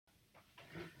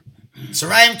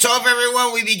Tzurayim Tov,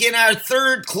 everyone. We begin our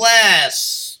third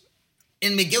class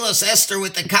in Megillas Esther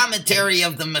with the commentary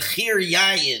of the Mechir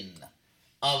Yayin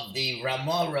of the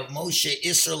Ramah Rav Moshe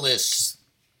Isserlis.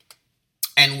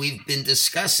 And we've been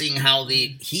discussing how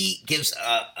he gives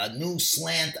a new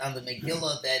slant on the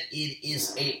Megillah, that it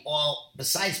is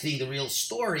besides being the real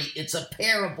story, it's a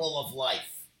parable of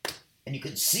life. And you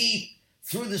can see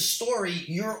through the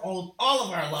story all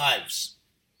of our lives.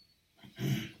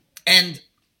 And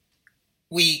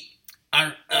we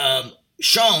are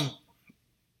shown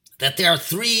that there are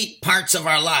three parts of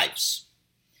our lives.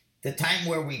 The time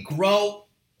where we grow,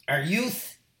 our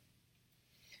youth,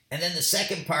 and then the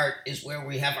second part is where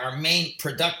we have our main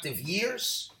productive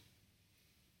years,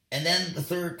 and then the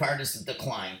third part is the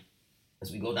decline,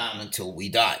 as we go down until we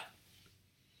die.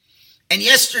 And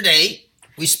yesterday,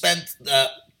 we spent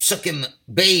the Psukim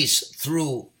Beis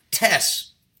through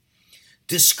Tes,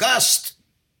 discussed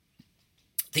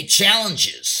the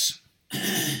challenges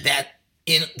that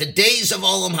in the days of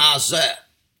Olam Hazeh,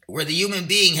 where the human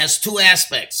being has two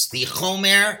aspects, the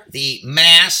Chomeir, the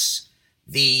mass,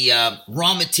 the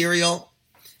raw material,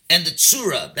 and the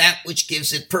TZURAH, that which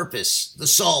gives it purpose, the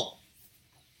soul.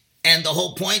 And the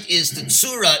whole point is the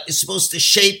TZURAH is supposed to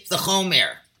shape the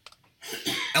Chomeir.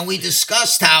 And we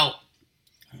discussed how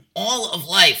all of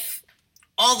life,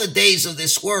 all the days of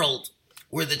this world,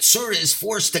 where the TZURAH is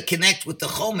forced to connect with the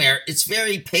Chomeir, it's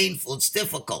very painful, it's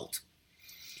difficult.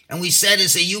 And we said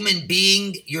as a human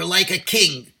being, you're like a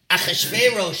king.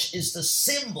 Achashverosh is the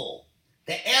symbol,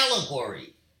 the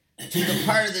allegory, to the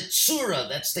part of the TZURAH,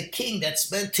 that's the king, that's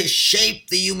meant to shape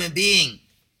the human being.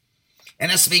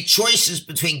 And has to make choices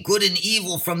between good and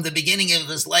evil from the beginning of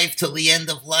his life till the end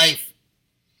of life.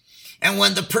 And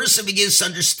when the person begins to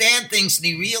understand things and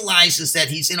he realizes that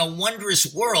he's in a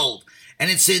wondrous world, and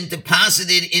it's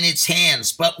deposited in its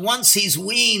hands. But once he's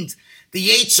weaned, the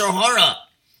Yetzer Hara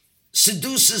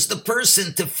seduces the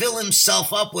person to fill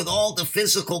himself up with all the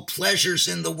physical pleasures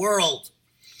in the world.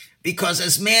 Because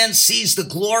as man sees the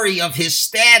glory of his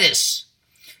status,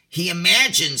 he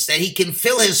imagines that he can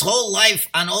fill his whole life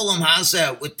on Olam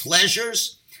Hazeh with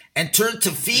pleasures and turn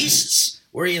to feasts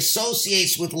where he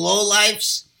associates with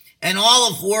lowlifes, and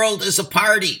all of world is a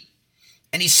party.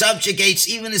 And he subjugates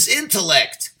even his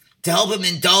intellect to help him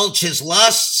indulge his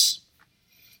lusts.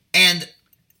 And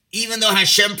even though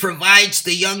Hashem provides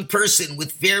the young person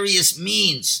with various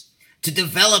means to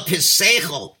develop his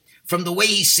seichel from the way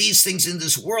he sees things in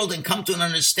this world and come to an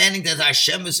understanding that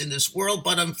Hashem is in this world,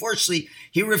 but unfortunately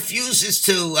he refuses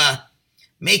to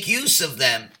make use of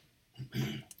them.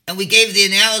 And we gave the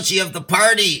analogy of the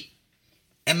party.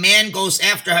 A man goes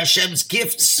after Hashem's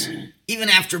gifts, even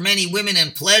after many women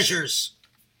and pleasures.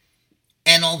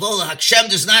 And although Hashem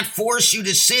does not force you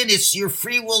to sin, it's your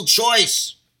free will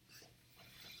choice.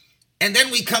 And then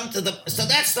we come to so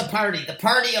that's the party. The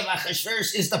party of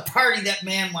Achashverosh is the party that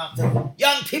man wants.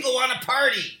 Young people want to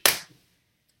party.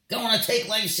 Don't want to take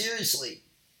life seriously.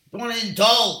 Don't want to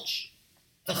indulge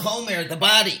the Chomeir, the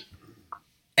body.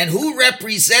 And who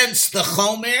represents the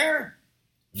Chomeir?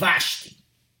 Vashti.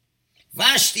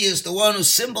 Vashti is the one who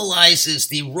symbolizes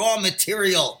the raw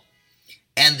material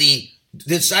and the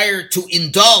desire to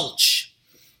indulge,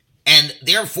 and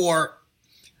therefore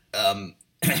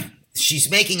she's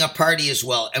making a party as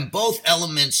well, and both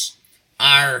elements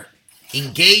are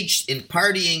engaged in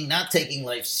partying, not taking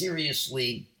life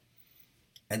seriously,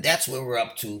 and that's where we're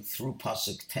up to through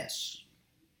Pasuk Tes.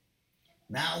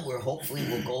 Now hopefully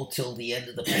we'll go till the end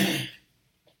of the Pasuk,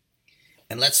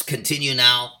 and let's continue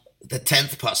now the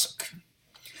 10th Pasuk.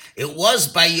 It was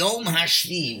by Yom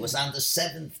Hashvi, was on the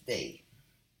 7th day.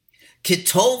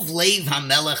 Kitov Leiv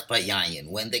HaMelech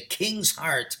Bayayin, when the king's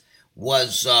heart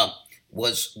was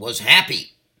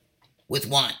happy with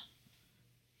wine.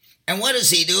 And what does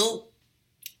he do?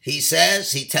 He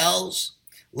tells,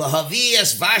 Lahavi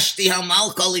es Vashti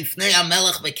HaMalka Lifnei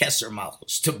HaMelech Bekeser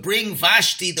Malchus, to bring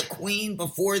Vashti the queen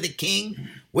before the king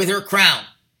with her crown,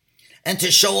 and to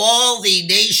show all the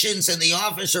nations and the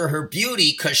officer her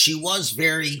beauty, because she was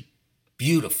very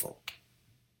beautiful.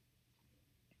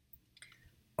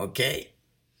 Okay,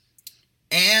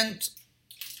 and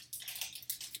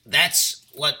that's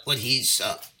what he's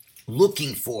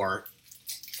looking for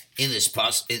in this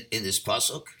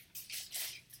pasuk,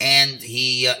 and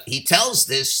he tells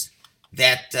this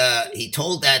that he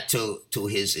told that to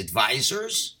his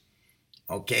advisors.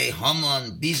 Okay,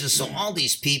 Haman, Biza, so all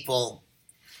these people,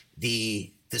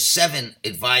 the 7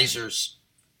 advisors,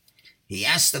 he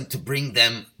asked them to bring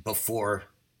her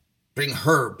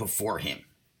before him.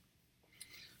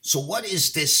 So what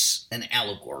is this an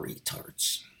allegory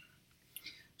towards?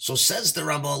 So says the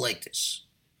Ramah like this.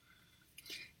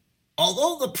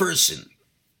 although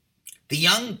the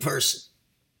young person,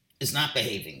 is not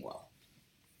behaving well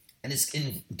and is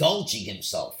indulging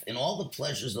himself in all the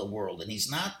pleasures of the world, and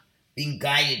he's not being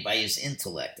guided by his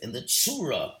intellect, and the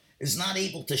tzura is not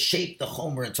able to shape the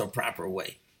chomer into a proper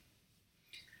way.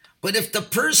 But if the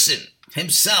person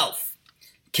himself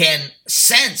can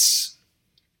sense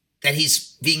that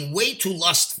he's being way too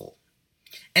lustful,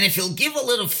 and if he'll give a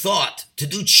little thought to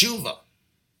do tshuva,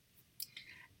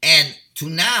 and to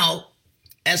now,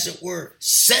 as it were,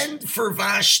 send for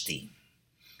Vashti,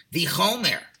 the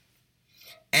Chomeir,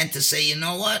 and to say, you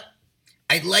know what?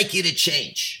 I'd like you to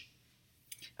change.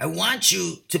 I want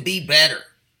you to be better.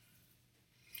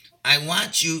 I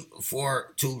want you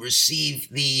to receive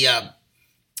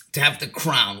to have the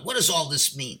crown. What does all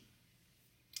this mean?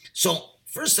 So,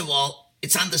 first of all,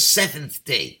 it's on the seventh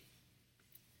day.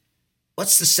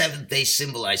 What's the seventh day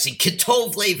symbolizing?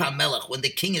 Kitov Lev HaMelech, when the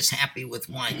king is happy with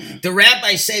wine. The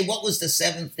rabbis say, what was the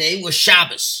seventh day? Was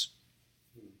Shabbos.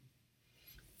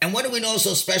 And what do we know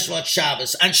so special about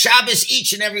Shabbos? On Shabbos,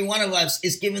 each and every one of us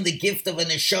is given the gift of a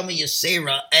neshama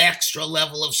yesera, extra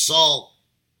level of soul.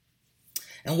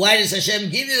 And why does Hashem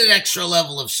give you that extra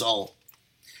level of soul?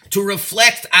 To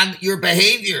reflect on your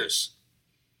behaviors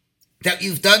that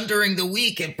you've done during the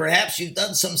week, and perhaps you've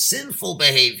done some sinful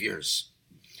behaviors.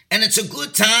 And it's a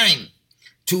good time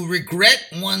to regret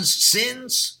one's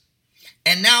sins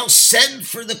and now send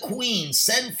for the queen,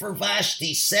 send for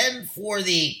Vashti, send for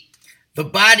the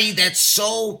body that's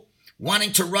so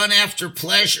wanting to run after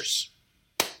pleasures.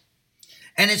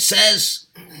 And it says,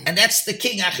 and that's the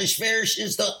king. Achashverosh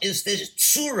is the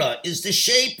TZURAH, is the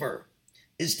shaper,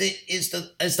 is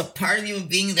the part of the human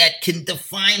being that can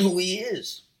define who he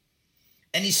is.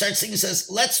 And he starts thinking, says,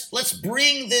 let's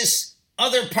bring this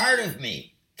other part of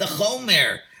me, the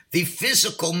Chomeir, the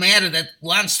physical matter that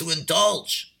wants to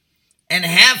indulge, and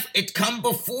have it come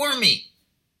before me.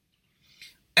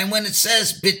 And when it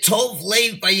says, Bitov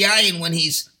Lev Bayayin, when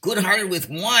he's good-hearted with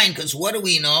wine, because what do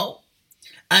we know?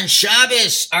 On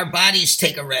Shabbos, our bodies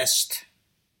take a rest.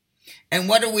 And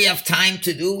what do we have time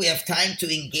to do? We have time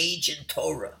to engage in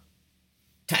Torah.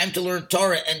 Time to learn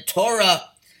Torah. And Torah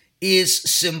is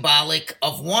symbolic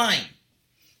of wine.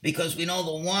 Because we know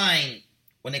the wine,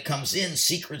 when it comes in,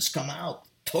 secrets come out.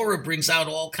 Torah brings out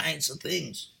all kinds of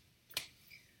things.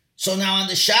 So now on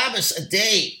the Shabbos, a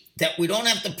day that we don't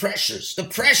have the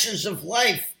pressures of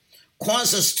life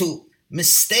cause us to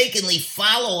mistakenly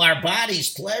follow our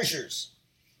body's pleasures.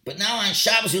 But now on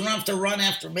Shabbos, we don't have to run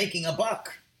after making a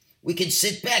buck. We can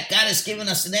sit back. God has given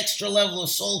us an extra level of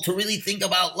soul to really think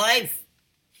about life.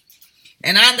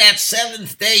 And on that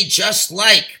seventh day, just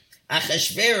like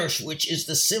Achashverosh, which is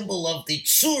the symbol of the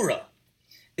TZURAH,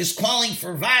 is calling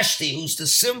for Vashti, who's the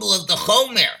symbol of the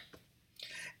Chomeir.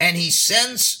 And he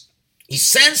sends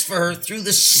for her through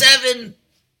the 7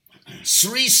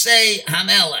 Srisei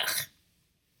HaMelech,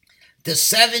 the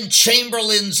 7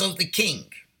 chamberlains of the king.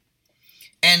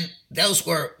 And those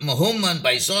were Mehuman,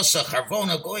 Baizosa,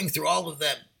 Charvona, going through all of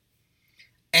them.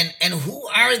 And who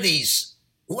are these?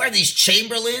 Who are these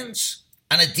chamberlains?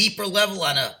 On a deeper level,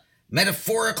 on a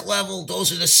metaphoric level,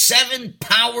 those are the 7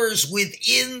 powers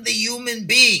within the human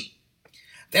being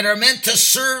that are meant to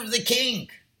serve the king.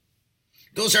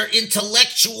 Those are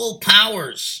intellectual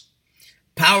powers.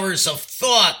 Powers of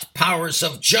thought, powers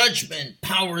of judgment,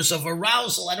 powers of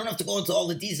arousal. I don't have to go into all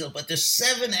the details, but there's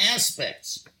 7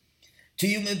 aspects to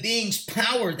human beings'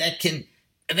 power that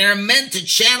are meant to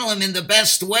channel him in the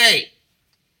best way.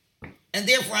 And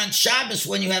therefore on Shabbos,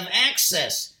 when you have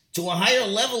access to a higher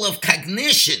level of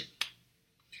cognition,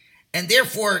 and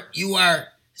therefore you're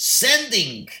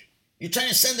trying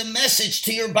to send a message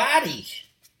to your body,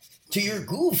 to your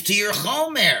goof, to your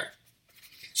chomer.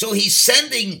 So he's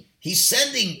sending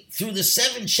through the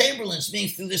 7 chamberlains, meaning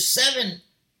through the 7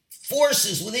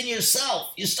 forces within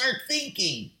yourself. You start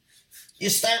thinking. You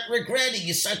start regretting.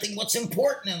 You start thinking what's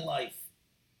important in life.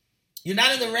 You're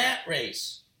not in the rat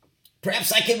race.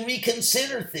 Perhaps I can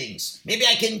reconsider things. Maybe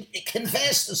I can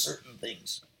confess to certain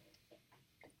things.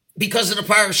 Because of the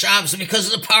power of Shabbos and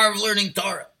because of the power of learning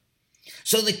Torah.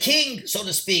 So the king, so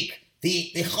to speak,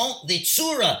 the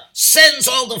TZURAH sends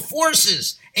all the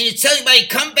forces, and you tell everybody,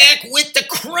 come back with the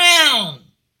crown.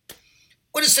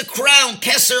 What is the crown?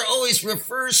 Kesser always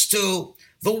refers to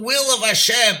the will of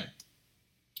Hashem.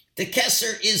 The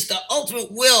Kesser is the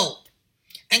ultimate will.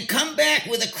 And come back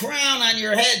with a crown on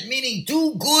your head, meaning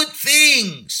do good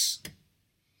things.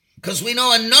 Because we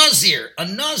know a Nazir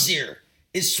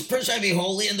is supposed to be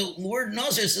holy, and the word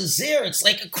Nazir is a zir, it's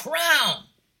like a crown.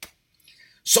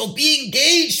 So be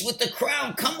engaged with the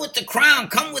crown, come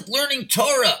with learning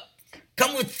Torah,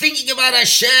 come with thinking about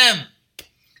Hashem,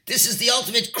 This is the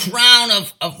ultimate crown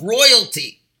of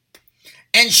royalty.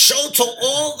 And show to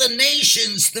all the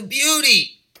nations the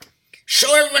beauty.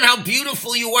 Show everyone how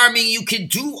beautiful you are, meaning you can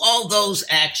do all those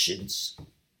actions.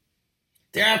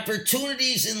 There are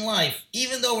opportunities in life,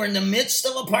 even though we're in the midst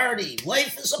of a party.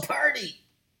 Life is a party.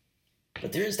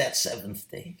 But there is that seventh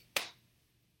day.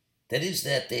 That is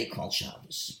that day called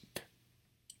Shabbos.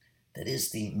 That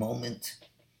is the moment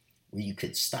where you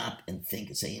could stop and think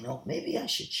and say, maybe I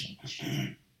should change.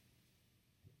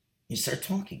 You start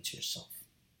talking to yourself.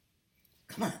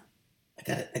 Come on,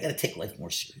 I gotta take life more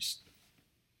seriously.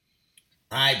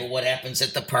 But what happens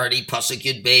at the party? Pasuk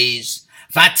Yud Beis.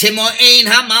 Fatimo ein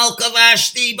hamalka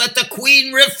Vashti, but the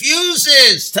queen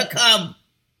refuses to come.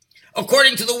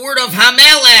 According to the word of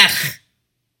Hamelech,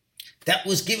 that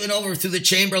was given over through the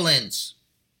chamberlains.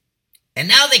 And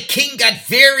now the king got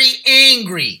very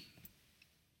angry.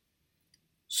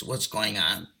 So what's going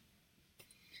on?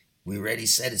 We already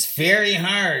said it's very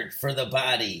hard for the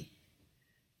body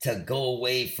to go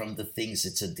away from the things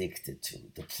it's addicted to,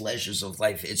 the pleasures of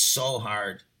life. It's so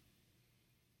hard.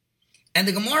 And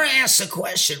the Gemara asks a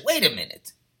question. Wait a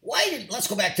minute. Let's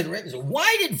go back to the regular.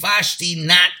 Why did Vashti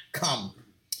not come?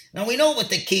 Now we know what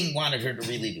the king wanted her to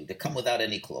really do, to come without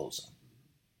any clothes on.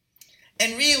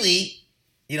 And really,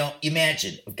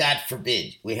 imagine, God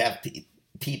forbid, we have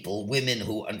people, women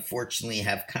who unfortunately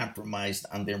have compromised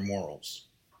on their morals.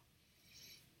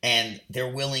 And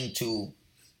they're willing to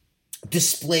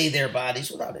display their bodies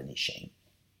without any shame.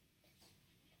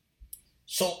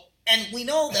 So, and we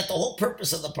know that the whole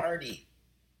purpose of the party,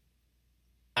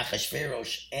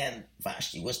 Achashverosh and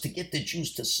Vashti, was to get the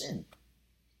Jews to sin.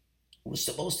 It was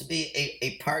supposed to be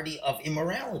a party of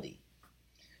immorality.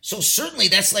 So certainly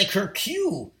that's like her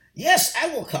cue. Yes, I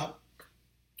will come.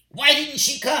 Why didn't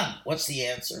she come? What's the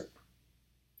answer?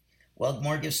 Well,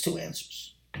 Gemara gives two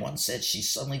answers. One said she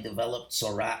suddenly developed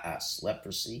TZURAS,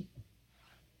 leprosy.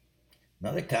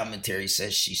 Another commentary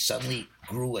says she suddenly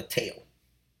grew a tail.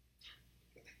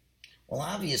 Well,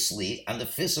 obviously, on the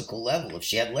physical level, if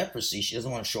she had leprosy, she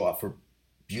doesn't want to show off her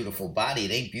beautiful body.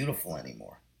 It ain't beautiful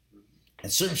anymore.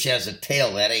 And certainly if she has a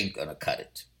tail, that ain't going to cut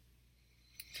it.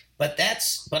 But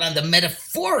on the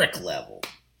metaphoric level,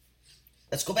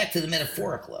 let's go back to the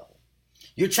metaphoric level.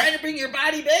 You're trying to bring your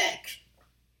body back.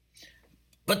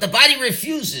 But the body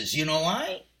refuses. You know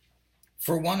why?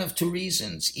 For one of two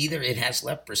reasons. Either it has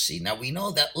leprosy. Now we know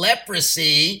that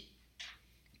leprosy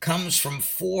comes from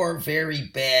four very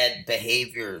bad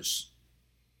behaviors.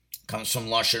 Comes from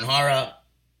Lashon Hara,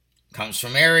 comes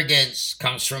from arrogance,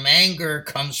 comes from anger,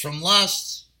 comes from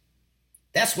lust.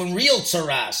 That's when real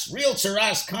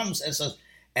tzuras comes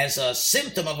as a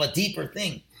symptom of a deeper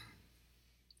thing.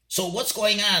 So what's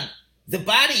going on? The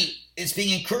body is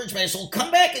being encouraged by the soul,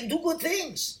 come back and do good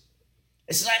things.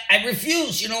 It's like, I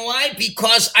refuse. You know why?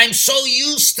 Because I'm so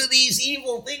used to these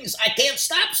evil things. I can't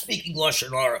stop speaking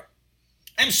Lashon Hara.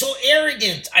 I'm so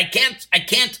arrogant. I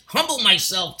can't humble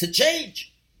myself to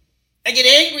change. I get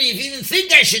angry if you even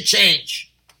think I should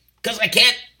change because I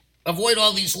can't avoid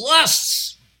all these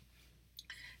lusts.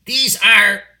 These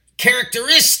are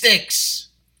characteristics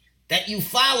that you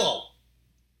follow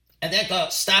and that will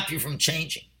stop you from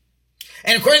changing.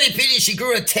 And according to the opinion, she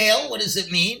grew a tail. What does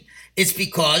it mean? It's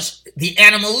because the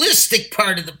animalistic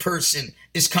part of the person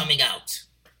is coming out.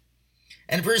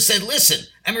 And the person said, listen,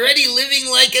 I'm already living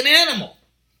like an animal.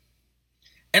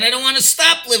 And I don't want to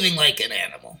stop living like an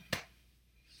animal.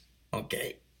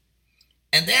 Okay.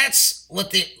 And that's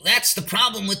the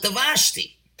problem with the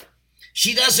Vashti.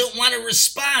 She doesn't want to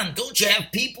respond. Don't you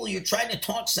have people you're trying to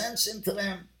talk sense into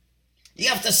them? You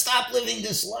have to stop living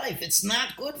this life. It's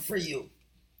not good for you.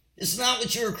 It's not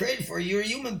what you were created for. You're a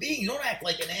human being. You don't act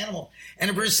like an animal. And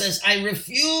the verse says, I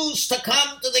refuse to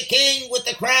come to the king with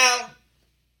the crown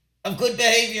of good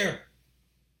behavior.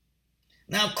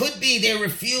 Now, it could be they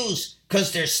refuse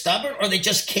because they're stubborn or they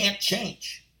just can't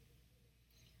change.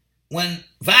 When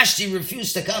Vashti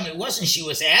refused to come, it wasn't she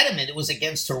was adamant. It was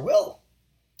against her will.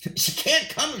 She can't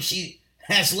come if she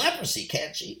has leprosy,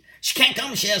 can't she? She can't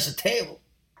come if she has a tail.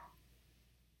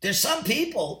 There's some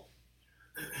people,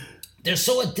 they're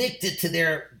so addicted to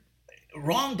their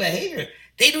wrong behavior,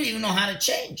 they don't even know how to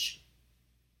change.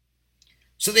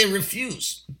 So they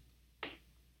refuse.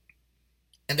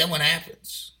 And then what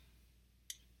happens?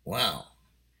 Well,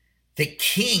 the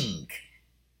king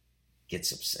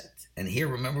gets upset. And here,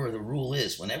 remember, the rule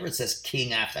is, whenever it says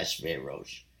King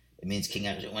Achashverosh, it means King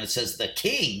Achashverosh. When it says the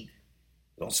king,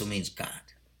 it also means God.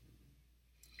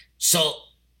 So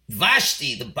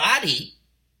Vashti, the body,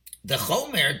 the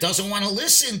Chomeir, doesn't want to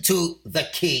listen to the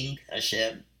king,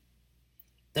 Hashem.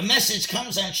 The message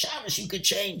comes on Shabbos, you could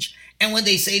change. And when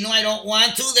they say, no, I don't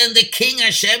want to, then the king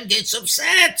Hashem gets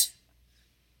upset.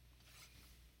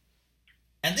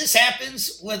 And this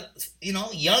happens with,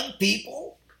 young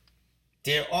people.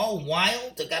 They're all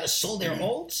wild. They got to sow their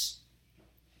oats.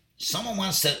 Someone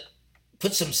wants to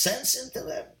put some sense into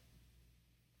them.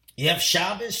 You have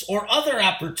Shabbos or other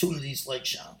opportunities like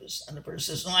Shabbos. And the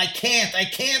person says, no, I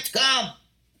can't come.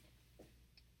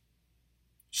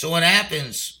 So what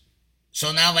happens?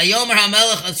 So now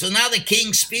the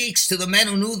king speaks to the men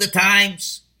who knew the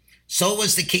times. So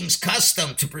was the king's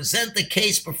custom to present the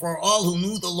case before all who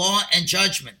knew the law and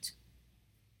judgment.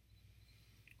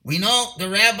 We know the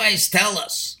rabbis tell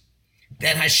us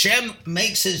that Hashem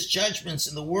makes his judgments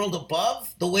in the world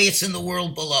above the way it's in the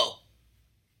world below.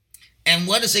 And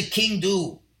what does a king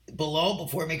do below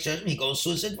before he makes judgment? He goes to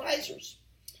his advisors.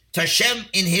 To Hashem,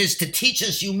 to teach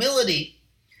us humility,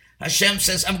 Hashem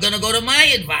says, I'm going to go to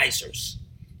my advisors.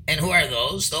 And who are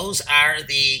those? Those are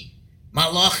the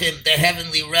Malachim, the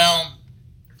heavenly realm,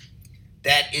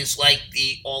 that is like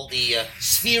all the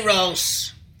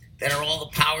Spheros, that are all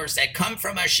the powers that come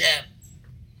from Hashem.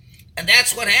 And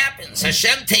that's what happens.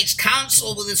 Hashem takes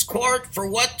counsel with his court for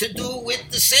what to do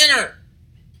with the sinner.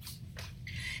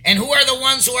 And who are the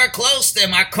ones who are close to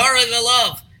him? Akara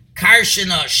v'lov,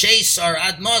 Karshina, Shesar,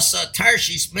 Admosa,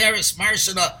 Tarshish, Meris,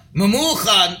 Marsana,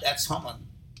 Memuchan, that's Haman.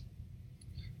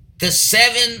 The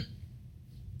seven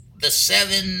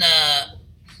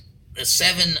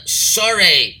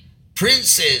Sore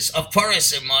princes of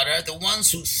Parasimad are the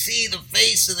ones who see the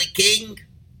face of the king.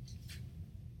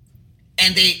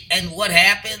 And what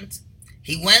happened?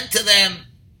 He went to them.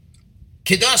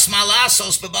 Kidos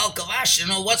malasos bebal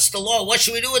kavash. What's the law? What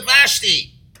should we do with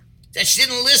Vashti? That she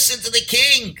didn't listen to the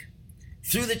king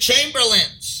through the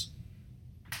chamberlains.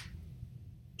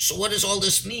 So what does all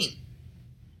this mean?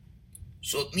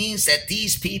 So it means that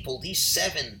these people, these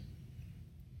seven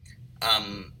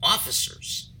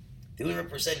officers, they would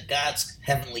represent God's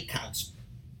heavenly council.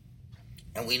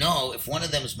 And we know if one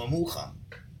of them is Mamucham,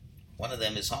 one of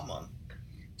them is Haman.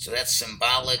 So that's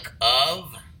symbolic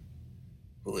of,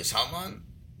 who is Haman?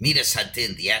 Midas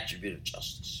Hadin, the attribute of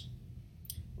justice.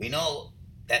 We know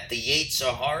that the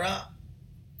Yetzer Hara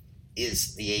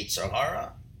is the Yetzer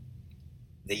Hara.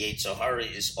 The Yetzer Hara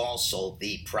is also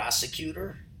the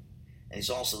prosecutor, and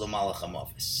he's also the Malach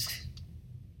HaMavis.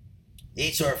 The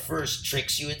Yetzer Hara first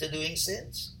tricks you into doing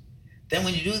sins. Then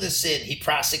when you do the sin, he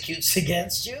prosecutes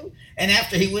against you, and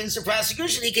after he wins the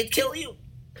prosecution, he can kill you.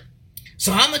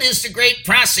 So Haman is the great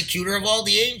prosecutor of all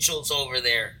the angels over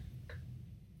there.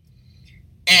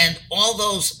 And all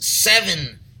those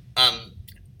seven,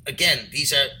 again,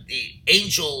 these are the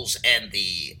angels and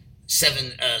the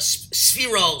seven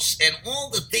spheros and all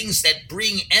the things that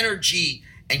bring energy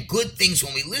and good things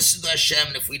when we listen to Hashem.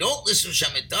 And if we don't listen to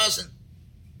Hashem, it doesn't.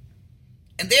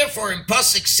 And therefore, in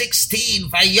Pasuk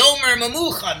 16, Vayomer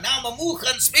Mamuchan, now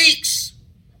Mamuchan speaks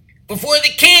before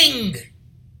the king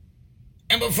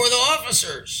and before the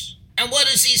officers. And what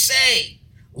does he say?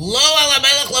 Lo ala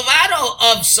melech levado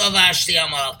of Vashti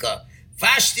Amalka.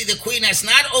 Vashti, the queen, has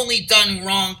not only done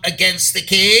wrong against the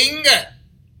king,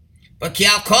 but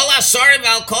against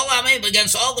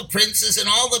all the princes and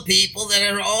all the people that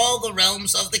are all the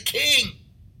realms of the king.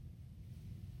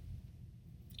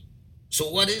 So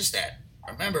what is that?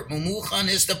 Remember, Mumuchan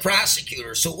is the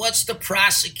prosecutor. So what's the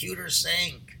prosecutor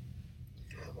saying?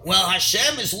 Well,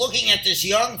 Hashem is looking at this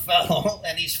young fellow,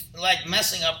 and he's like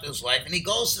messing up his life, and he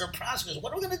goes to the prosecutor.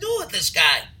 What are we going to do with this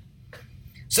guy?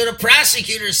 So the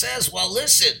prosecutor says, well,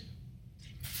 listen.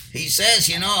 He says,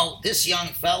 this young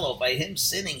fellow, by him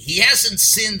sinning, he hasn't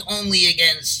sinned only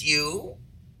against you.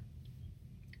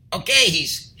 Okay,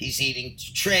 he's eating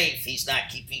treif, he's not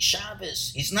keeping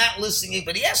Shabbos, he's not listening,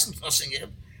 but he hasn't listened to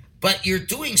him. But you're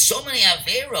doing so many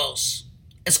averos,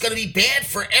 it's going to be bad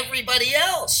for everybody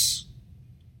else.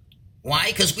 Why?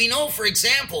 Because we know, for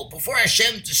example, before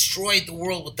Hashem destroyed the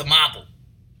world with the Mabul,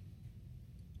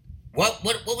 what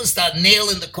was the nail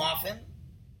in the coffin?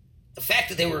 The fact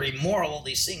that they were immoral, all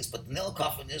these things, but the nail in the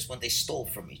coffin is when they stole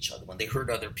from each other, when they hurt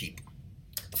other people.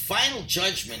 The final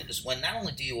judgment is when not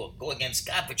only do you go against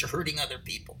God, but you're hurting other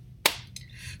people.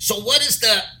 So what is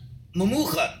the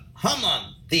Mamuchan,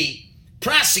 Haman, the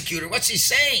prosecutor, what's he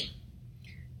saying?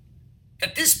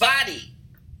 That this body,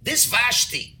 this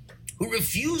Vashti, who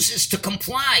refuses to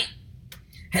comply,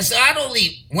 has not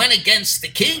only went against the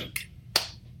king,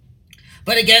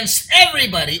 but against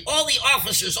everybody, all the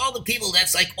officers, all the people,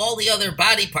 that's like all the other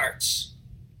body parts,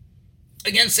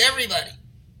 against everybody.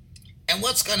 And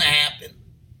what's going to happen?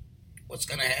 What's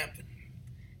going to happen?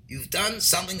 You've done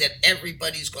something that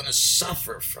everybody's going to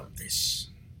suffer from this.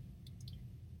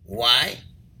 Why?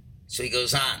 So he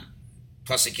goes on.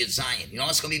 Prosecute Zion. You know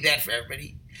what's going to be bad for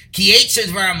everybody?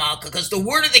 Because the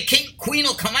word of the queen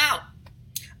will come out.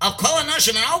 I'll call on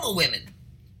HASHEM and all the women,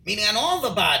 meaning on all the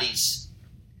bodies,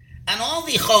 and all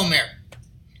the Chomeir,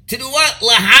 to do what?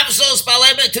 Lahavzos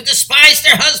balebe, to despise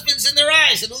their husbands in their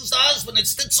eyes. And who's the husband?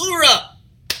 It's the TZURAH.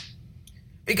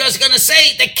 Because he's going to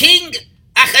say the king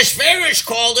Achashverosh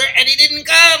called her and he didn't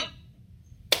come.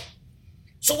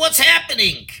 So what's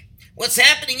happening? What's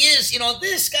happening is,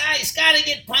 this guy's got to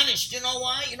get punished. You know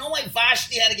why? You know why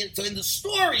Vashti had to get... So in the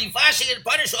story, Vashti get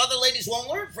punished so other ladies won't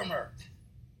learn from her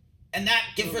and not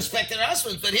give respect to their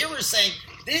husbands. But here we're saying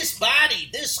this body,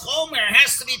 this Chomeir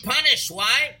has to be punished.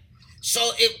 Why?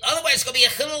 So otherwise it's going to be a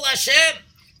Chilul Hashem.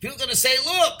 People are going to say,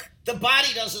 look, the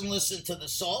body doesn't listen to the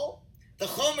soul. The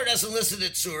Chomeir doesn't listen to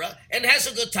TZURAH and has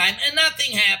a good time and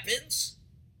nothing happens.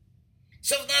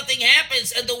 So if nothing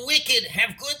happens and the wicked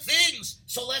have good things,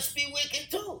 so let's be wicked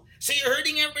too. So you're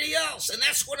hurting everybody else. And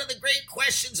that's one of the great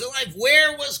questions in life.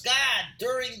 Where was God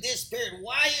during this period?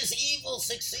 Why is evil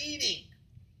succeeding?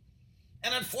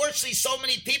 And unfortunately, so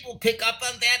many people pick up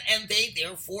on that and they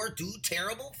therefore do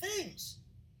terrible things.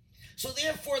 So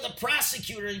therefore, the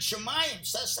prosecutor in Shemayim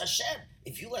says, Hashem,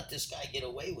 if you let this guy get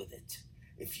away with it,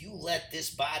 if you let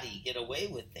this body get away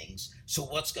with things, so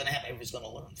what's going to happen? Everybody's going to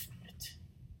learn from it.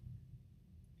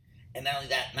 And not only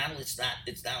that,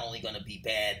 it's not only going to be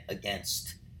bad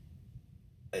against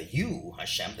you,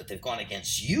 Hashem, that they've gone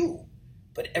against you,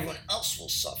 but everyone else will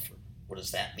suffer. What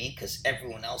does that mean? Because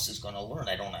everyone else is going to learn.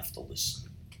 I don't have to listen.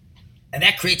 And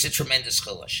that creates a tremendous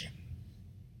chilul Hashem.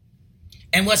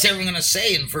 And what's everyone going to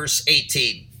say in verse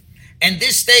 18? And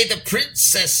this day the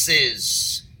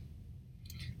princesses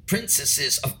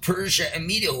of Persia and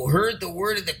Media who heard the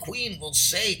word of the queen will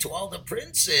say to all the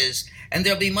princes, and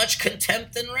there'll be much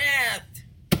contempt and wrath.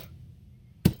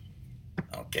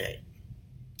 Okay.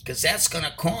 Because that's going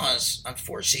to cause,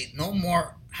 unfortunately, no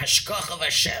more hashkach of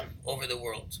Hashem over the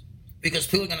world. Because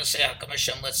people are going to say, how come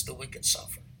Hashem lets the wicked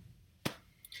suffer?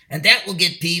 And that will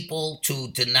get people to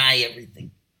deny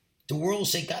everything. The world will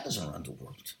say, God doesn't run the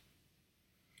world.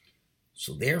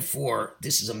 So therefore,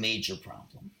 this is a major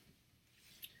problem.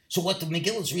 So what the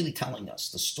Megillah is really telling us,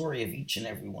 the story of each and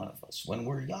every one of us, when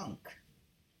we're young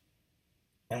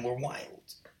and we're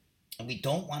wild and we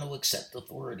don't want to accept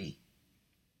authority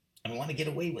and we want to get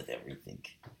away with everything,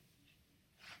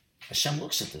 Hashem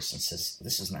looks at this and says,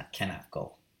 this cannot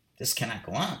go. This cannot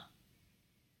go on.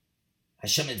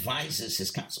 Hashem advises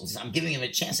his counsel. I'm giving him a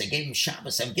chance. I gave him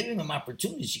SHABBOS. I'm giving him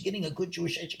opportunities. You're getting a good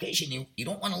Jewish education. You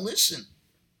don't want to listen.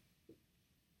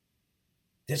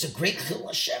 There's a great chilul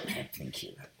Hashem happening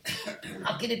here.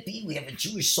 How can it be? We have a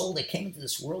Jewish soul that came into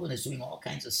this world and is doing all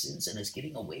kinds of sins and is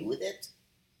getting away with it.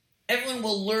 Everyone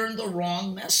will learn the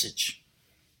wrong message.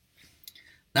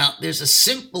 Now, there's a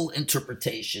simple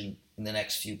interpretation in the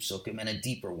next few psukim and a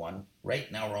deeper one.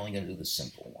 Right now, we're only going to do the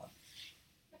simple one.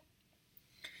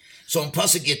 So in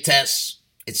Pasuk Yates,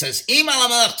 it says, Im al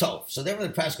hamelech tov. So therefore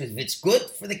the prosecutor, if it's good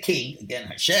for the king, again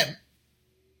Hashem,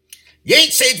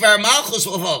 Yetzei dvar malchus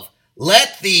v'lvov.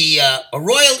 Let a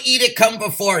royal edict come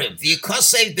before him. The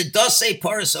Yikosev b'dosei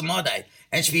paras amodai,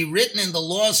 and should be written in the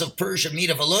laws of Persia,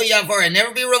 Media v'lo yavor, and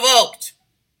never be revoked.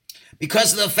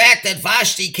 Because of the fact that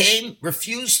Vashti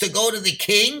refused to go to the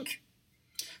king.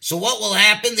 So what will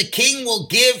happen? The king will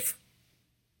give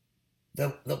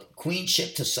the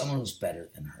queenship to someone who's better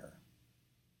than her.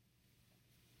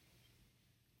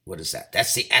 What is that?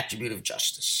 That's the attribute of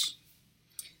justice.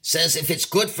 It says if it's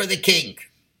good for the king,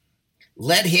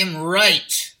 let him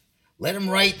write. Let him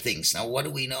write things. Now, what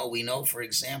do we know? We know, for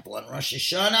example, on Rosh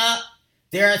Hashanah,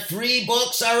 there are 3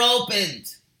 books are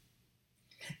opened.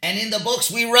 And in the books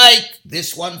we write,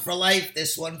 this one for life,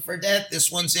 this one for death,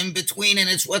 this one's in between, and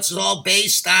it's what's all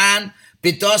based on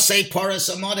Bidosei Paras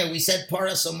Amodai. We said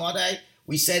Paras Amodai,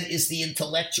 we said is the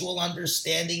intellectual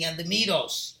understanding and the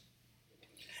midos.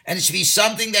 And it should be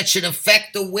something that should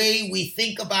affect the way we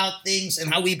think about things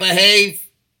and how we behave.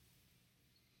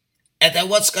 And then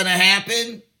what's going to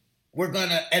happen?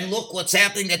 And look what's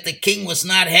happening, that the king was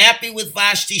not happy with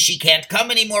Vashti. She can't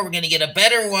come anymore. We're going to get a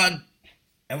better one.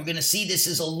 And we're going to see this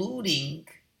is alluding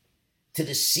to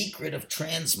the secret of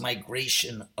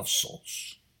transmigration of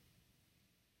souls.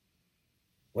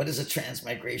 What is a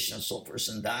transmigration of soul?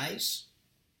 Person dies,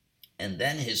 and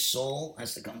then his soul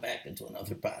has to come back into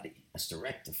another body, has to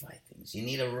rectify things. You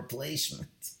need a replacement.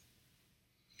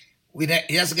 He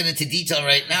doesn't get into detail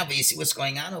right now, but you see what's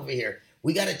going on over here.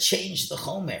 We got to change the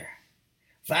Chomeir.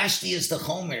 Vashti is the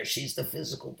Chomeir. She's the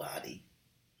physical body.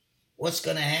 What's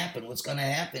going to happen? What's going to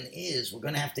happen is we're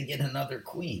going to have to get another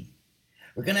queen.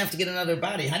 We're going to have to get another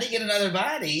body. How do you get another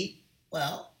body?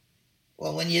 Well,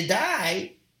 when you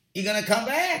die, you're going to come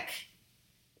back.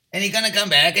 And you're going to come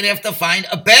back and have to find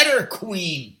a better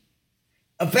queen,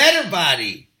 a better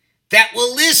body that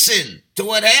will listen to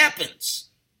what happens.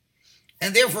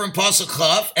 And therefore in Pasuk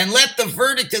Chav, and let the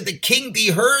verdict of the king be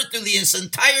heard through this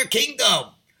entire kingdom,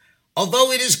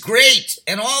 although it is great,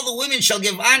 and all the women shall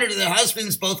give honor to their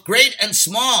husbands, both great and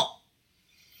small.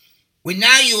 When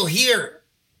now you'll hear,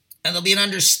 and there'll be an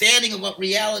understanding of what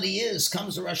reality is.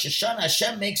 Comes to Rosh Hashanah,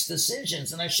 Hashem makes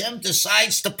decisions, and Hashem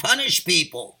decides to punish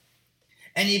people.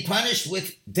 And he punished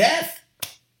with death.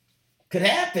 Could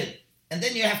happen. And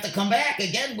then you have to come back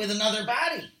again with another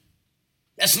body.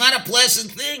 That's not a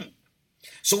pleasant thing.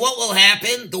 So what will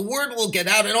happen? The word will get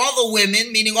out, and all the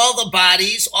women, meaning all the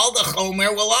bodies, all the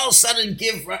Chomeir, will all of a sudden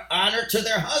give honor to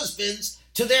their husbands,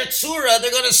 to their TZURAH.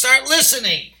 They're going to start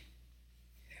listening.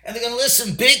 And they're going to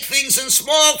listen big things and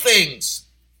small things.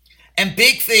 And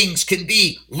big things can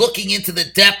be looking into the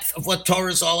depth of what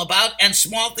Torah is all about, and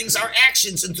small things are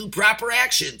actions, and do proper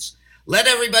actions. Let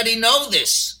everybody know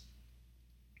this.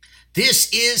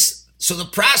 This is, so the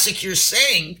prosecutor is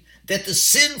saying that the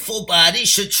sinful body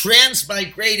should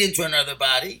transmigrate into another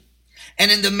body, and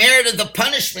in the merit of the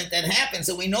punishment that happens,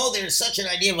 and we know there's such an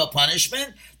idea of a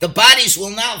punishment, the bodies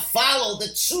will now follow the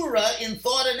TZURAH in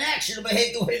thought and action to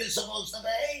behave the way they're supposed to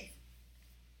behave.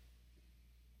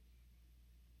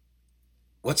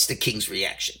 What's the king's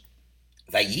reaction?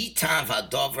 Vayitav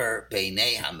hadover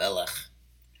beinei hamelech,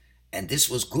 and this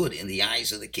was good in the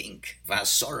eyes of the king.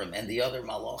 Vasorim and the other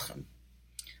malachim.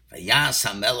 Vayas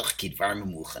hamelech kidvar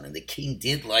memuchan, and the king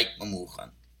did like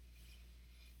memuchan.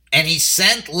 And he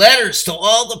sent letters to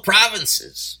all the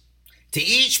provinces, to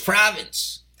each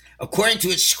province, according to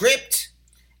its script,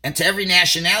 and to every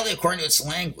nationality according to its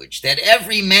language, that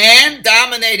every man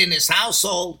dominate in his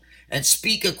household and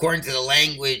speak according to the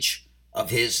language of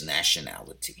his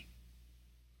nationality.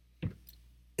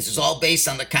 This is all based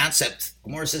on the concept.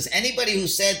 Gemara says anybody who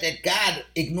said that God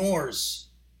ignores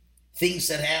things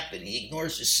that happen, he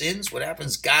ignores his sins, what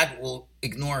happens? God will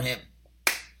ignore him.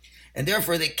 And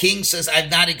therefore the king says, I'm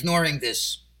not ignoring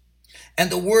this. And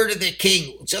the word of the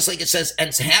king, just like it says,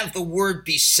 and have the word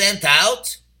be sent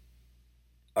out,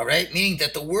 all right, meaning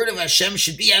that the word of Hashem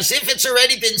should be as if it's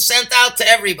already been sent out to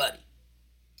everybody.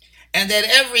 And that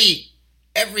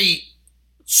every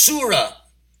TZURAH,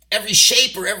 every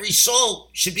shaper, every soul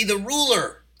should be the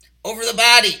ruler over the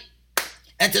body,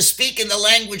 and to speak in the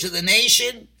language of the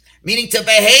nation, meaning to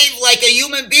behave like a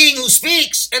human being who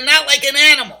speaks and not like an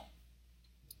animal.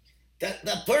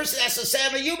 The person has to say,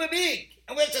 I'm a human being,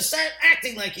 and we have to start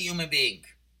acting like a human being.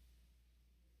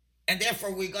 And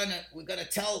therefore we're gonna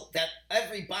tell that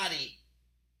everybody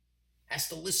has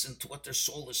to listen to what their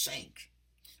soul is saying.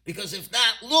 Because if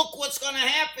not, look what's going to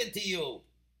happen to you.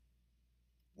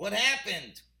 What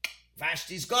happened?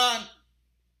 Vashti's gone.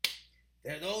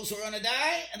 There are those who are going to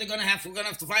die, and we're going to have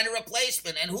to find a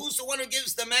replacement. And who's the one who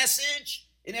gives the message?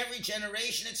 In every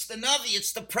generation, it's the Navi,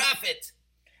 it's the prophet.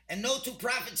 And no two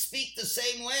prophets speak the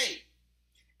same way.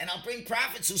 And I'll bring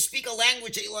prophets who speak a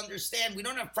language that you'll understand. We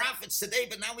don't have prophets today,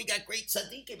 but now we got great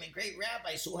tzaddikim and great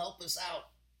rabbis who help us out.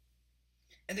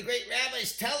 And the great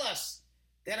rabbis tell us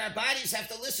that our bodies have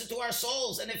to listen to our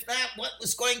souls, and if not, what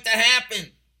was going to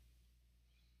happen?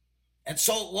 And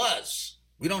so it was.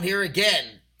 We don't hear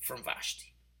again from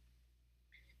Vashti.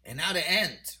 And now to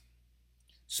end.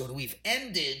 So we've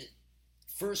ended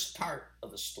first part of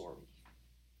the story.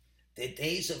 The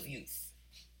days of youth.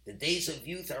 The days of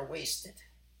youth are wasted.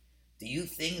 The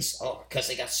youth thinks, because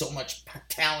they got so much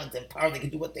talent and power, they can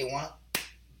do what they want.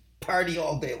 Party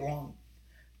all day long.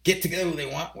 Get together who they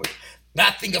want with.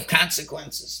 Not think of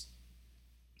consequences.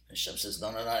 Hashem says, no,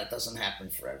 it doesn't happen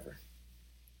forever.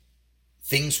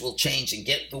 Things will change, and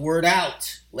get the word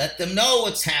out. Let them know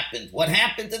what's happened. What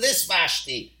happened to this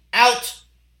Vashti? Out.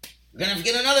 We're going to have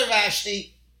to get another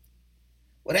Vashti.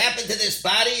 What happened to this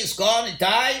body is gone, it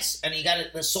dies, and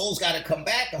the soul's got to come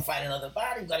back and find another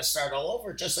body. We've got to start all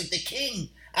over, just like the king,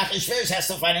 Achashverosh, has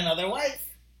to find another wife.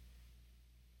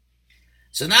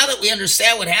 So now that we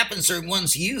understand what happens during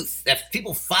one's youth, that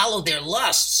people follow their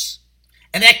lusts,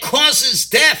 and that causes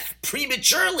death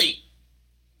prematurely.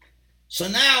 So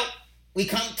now we're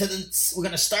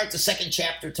going to start the second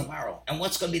chapter tomorrow. And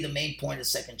what's going to be the main point of the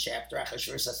second chapter?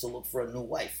 Achashverosh has to look for a new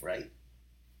wife, right?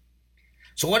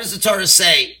 So what does the Torah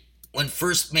say when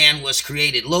first man was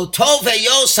created? Lo tov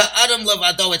heyos ha'adam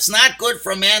levado. It's not good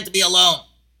for a man to be alone.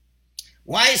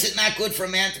 Why is it not good for a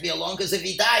man to be alone? Because if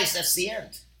he dies, that's the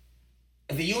end.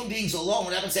 If a human being's alone,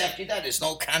 what happens after you die? There's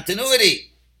no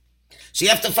continuity. So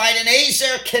you have to find an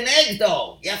Ezer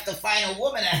Kenegdo. You have to find a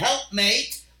woman, a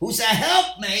helpmate, who's a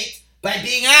helpmate by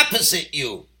being opposite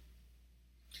you.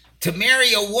 to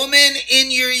marry a woman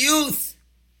in your youth,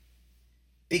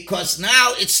 because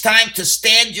now it's time to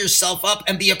stand yourself up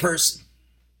and be a person.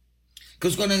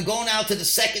 Because we're going to go now to the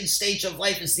second stage of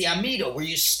life, is the Amida, where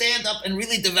you stand up and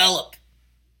really develop.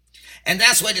 And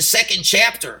that's why the second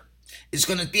chapter is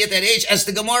going to be at that age, as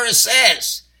the Gemara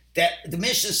says, that the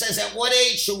Mishnah says, at what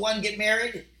age should one get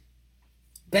married?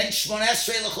 Ben Shmon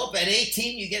Esrei L'chuppah, at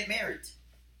 18 you get married.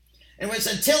 And when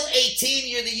it's until 18,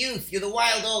 you're the youth, you're the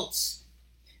wild oats.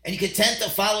 And you can tend to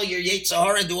follow your Yetzer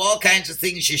Hara and do all kinds of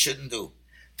things you shouldn't do.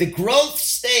 The growth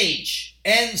stage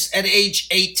ends at age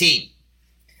 18.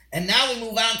 And now we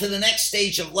move on to the next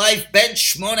stage of life, Ben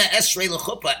Shmona Esrei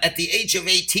L'chuppah, at the age of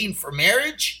 18 for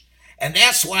marriage. And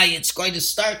that's why it's going to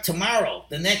start tomorrow.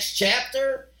 The next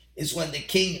chapter is when the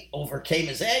king overcame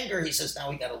his anger. He says,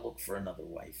 now we got to look for another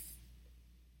wife.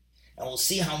 And we'll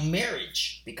see how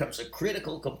marriage becomes a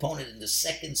critical component in the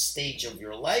second stage of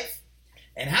your life,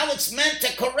 and how it's meant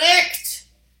to correct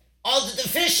all the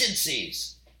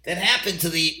deficiencies that happen to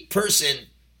the person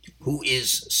who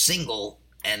is single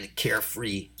and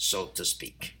carefree, so to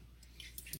speak.